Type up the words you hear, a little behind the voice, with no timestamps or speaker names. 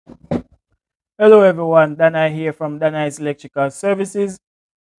Hello everyone, Dana here from Dana's Electrical Services,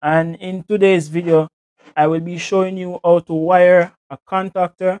 and in today's video I will be showing you how to wire a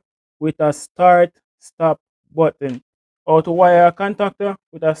contactor with a start stop button. How to wire a contactor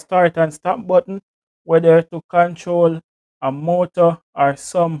with a start and stop button, whether to control a motor or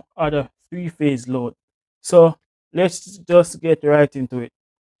some other three-phase load. So let's just get right into it.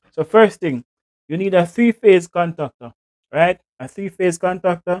 So first thing, you need a three-phase contactor, right? A three-phase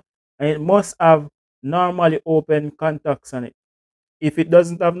contactor, and it must have normally open contacts on it. If it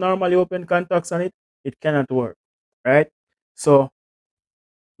doesn't have normally open contacts on it, it cannot work, right? So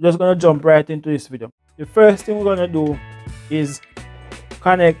I'm just gonna jump right into this video. The first thing we're gonna do is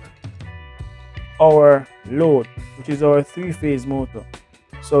connect our load, which is our three-phase motor.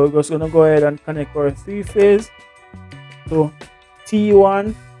 So we're just gonna go ahead and connect our three-phase to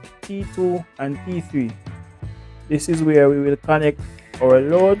T1, T2, and T3. This is where we will connect our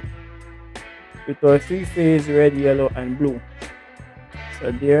load with our three-phase red, yellow, and blue.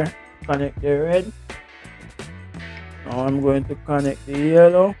 So there, connect the red. Now I'm going to connect the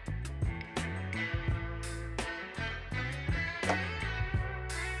yellow.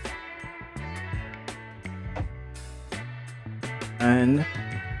 And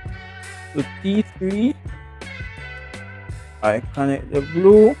to T3, I connect the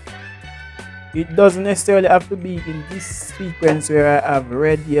blue. It doesn't necessarily have to be in this sequence where I have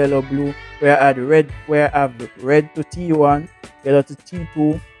red, yellow, blue, where I have red to T1, yellow to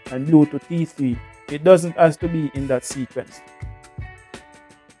T2, and blue to T3. It doesn't have to be in that sequence.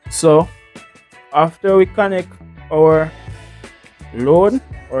 So after we connect our load,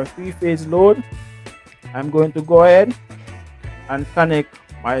 our three-phase load, I'm going to go ahead and connect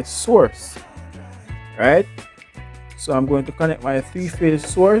my source, right? So I'm going to connect my three-phase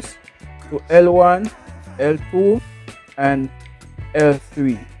source to L1, L2, and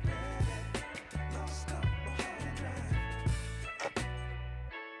L3.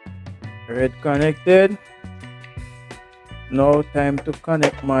 Red connected. Now time to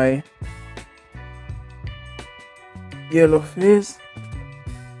connect my yellow phase.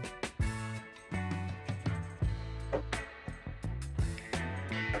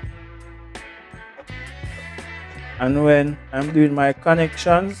 And when I'm doing my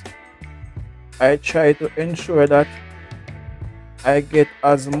connections, I try to ensure that I get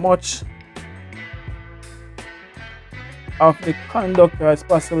as much of the conductor as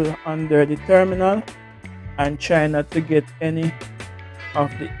possible under the terminal, and try not to get any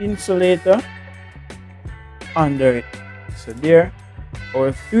of the insulator under it. So there,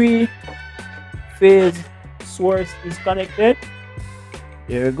 our three-phase source is connected.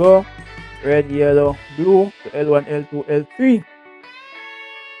 There we go, red, yellow, blue to L1, L2, L3.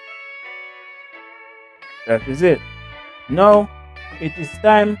 That is it. Now it is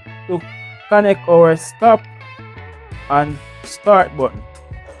time to connect our stop and start button,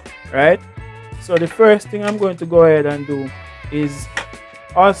 right? So the first thing I'm going to go ahead and do is,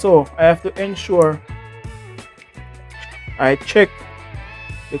 also I have to ensure I check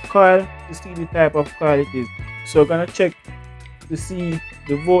the coil to see the type of coil it is. So I'm gonna check to see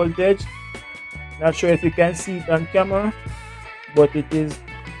the voltage. Not sure if you can see it on camera, but it is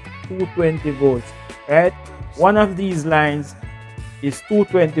 220 volts, right? One of these lines is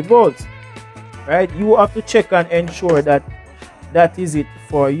 220 volts, right? You have to check and ensure that that is it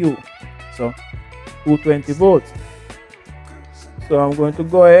for you. So 220 volts. So I'm going to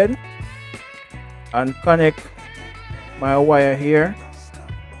go ahead and connect my wire here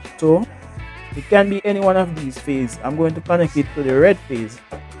to, it can be any one of these phases. I'm going to connect it to the red phase.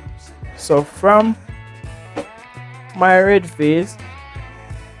 So from my red phase,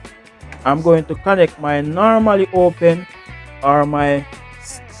 I'm going to connect my normally open, or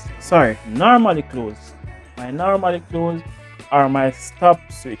normally closed. My normally closed or my stop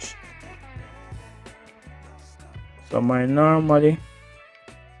switch. So my normally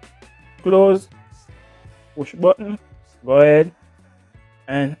closed, push button, go ahead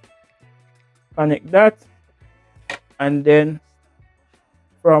and connect that. And then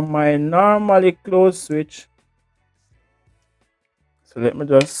from my normally closed switch, so let me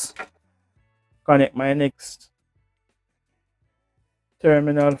just connect my next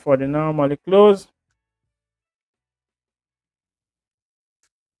terminal for the normally closed.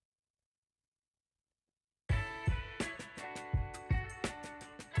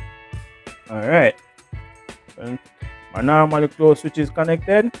 All right, and my normally closed switch is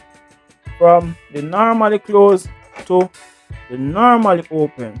connected. From the normally closed to the normally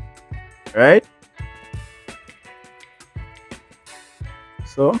open, right?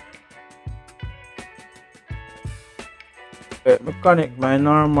 So let me connect my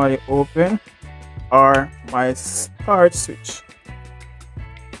normally open are my start switch.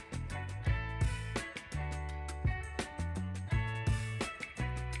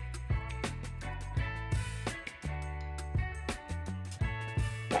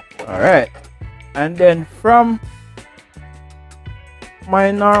 All right, and then from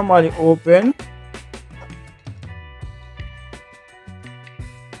my normally open,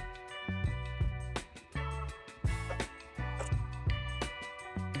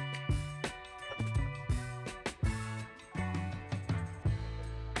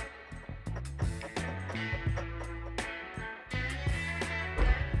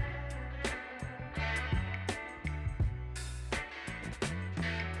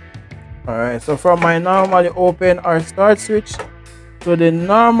 all right, so from my normally open or start switch to the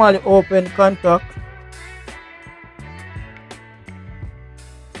normally open contact,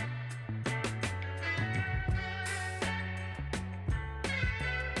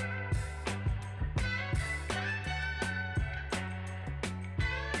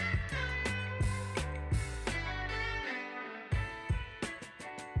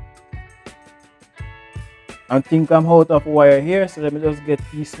 I think I'm out of wire here, so let me just get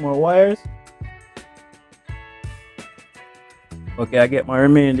these more wires. Okay, I get my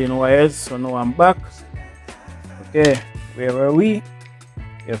remaining wires, so now I'm back. Okay, where were we?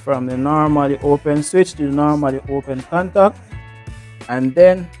 Okay, from the normally open switch to the normally open contact, and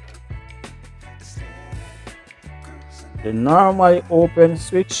then the normally open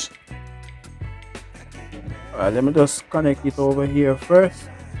switch. Alright, let me just connect it over here first.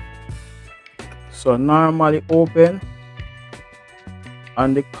 So normally open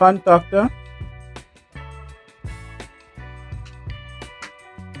on the contactor,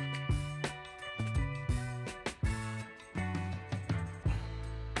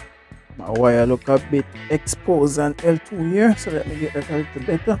 my wire look a bit exposed on L2 here, so let me get that a little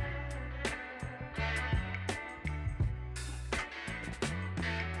better.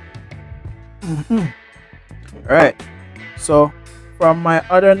 Alright, so from my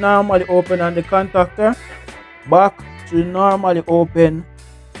other normally open on the contactor back to normally open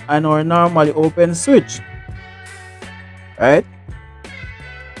and our normally open switch, right?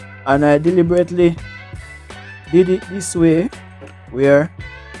 And I deliberately did it this way, where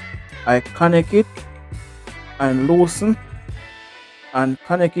I connect it and loosen and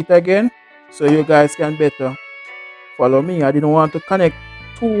connect it again, so you guys can better follow me. I didn't want to connect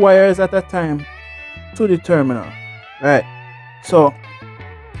two wires at a time to the terminal, right? So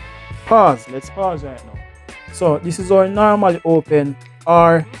let's pause right now. So this is our normally open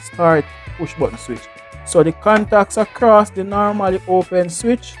or start push button switch. So the contacts across the normally open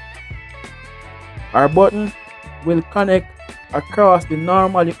switch or button will connect across the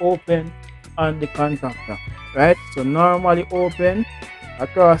normally open and the contactor, right? So normally open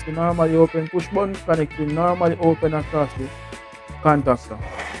across the normally open push button, connect the normally open across the contactor.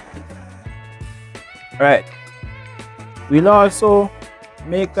 Right, we'll also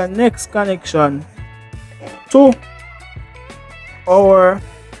make a next connection to our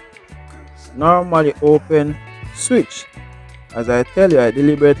normally open switch. As I tell you, I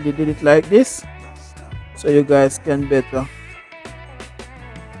deliberately did it like this so you guys can better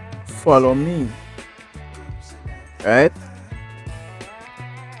follow me, right?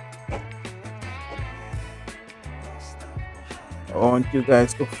 I want you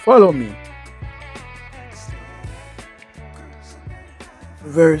guys to follow me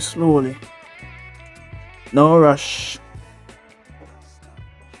very slowly, no rush.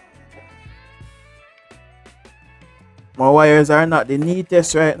 My wires are not the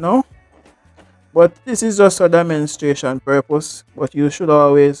neatest right now, but this is just for demonstration purpose. But you should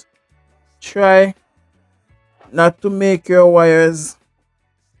always try not to make your wires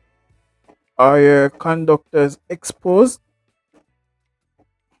or your conductors exposed.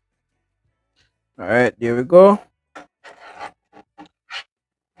 All right, there we go.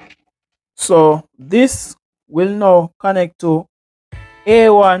 So this will now connect to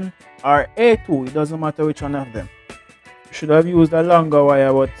A1 or A2. It doesn't matter which one of them. You should have used a longer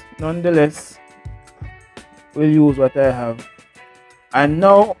wire, but nonetheless we'll use what I have. And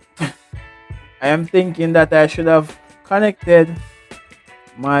now I am thinking that I should have connected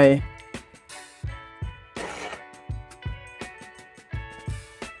my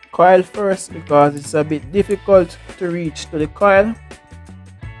coil first, because it's a bit difficult to reach to the coil.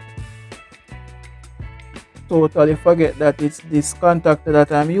 Totally forget that it's this contactor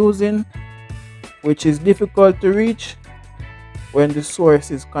that I'm using, which is difficult to reach when the source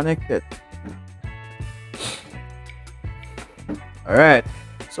is connected. Alright,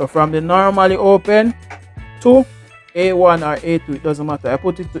 so from the normally open to A1 or A2, it doesn't matter. I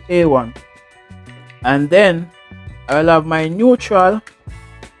put it to A1. And then I'll have my neutral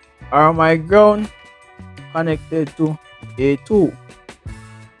or my ground connected to A2.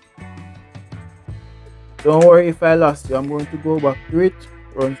 Don't worry if I lost you. I'm going to go back to it,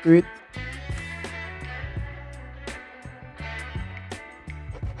 run through it.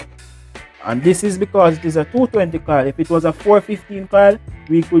 And this is because it is a 220 coil. If it was a 415 coil,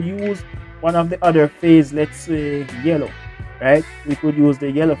 we could use one of the other phase, let's say yellow, right? We could use the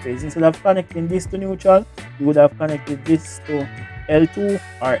yellow phase. Instead of connecting this to neutral, we would have connected this to L2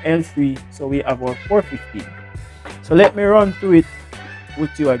 or L3. So we have our 415. So let me run through it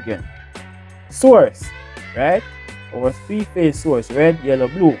with you again. Source, right? Our three-phase source, red, yellow,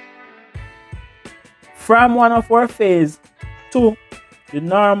 blue. From one of our phase to the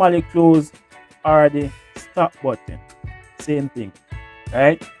normally close or the stop button. Same thing,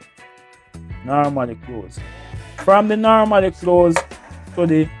 right? Normally close. From the normally close to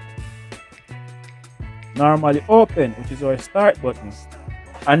the normally open, which is our start button.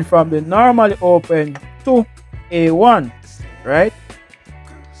 And from the normally open to A1, right?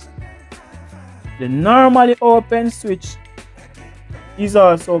 The normally open switch is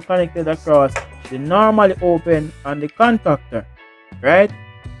also connected across the normally open and the contactor, right?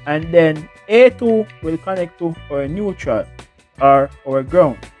 And then A2 will connect to our neutral or our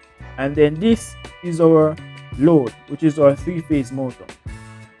ground. And then this is our load, which is our three-phase motor.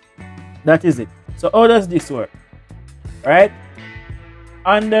 That is it. So how does this work? Right?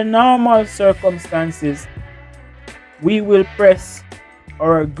 Under normal circumstances, we will press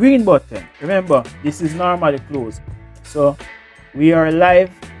our green button. Remember, this is normally closed. So we are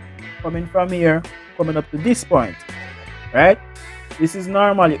live coming from here, coming up to this point, right? This is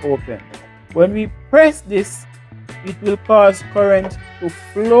normally open. When we press this, it will cause current to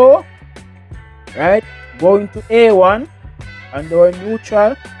flow, right? Going to A1 and our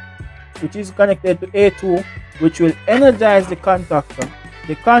neutral, which is connected to A2, which will energize the contactor.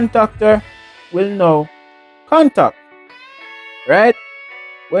 The contactor will now contact, right?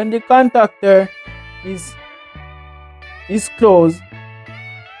 When the contactor is closed,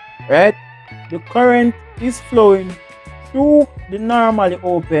 right, the current is flowing through the normally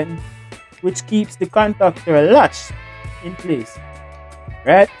open, which keeps the contactor latched in place,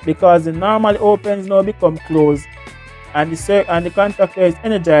 right? Because the normally opens now become closed and the contactor is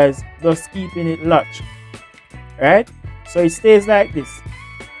energized, thus keeping it latched, right? So it stays like this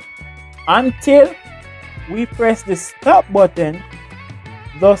until we press the stop button,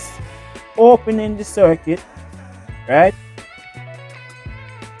 thus opening the circuit, right?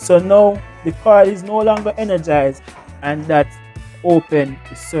 So now the coil is no longer energized and that open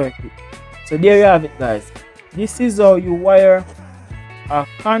the circuit. So there you have it, guys. This is how you wire a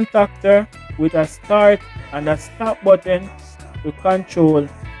contactor with a start and a stop button to control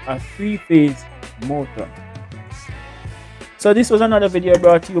a three-phase motor. So this was another video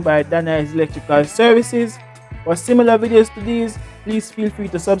brought to you by Daniels Electrical Services. For similar videos to these, please feel free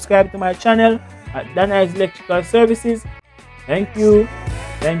to subscribe to my channel at Daniels Electrical Services. Thank you,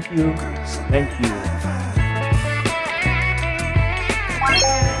 thank you, thank you.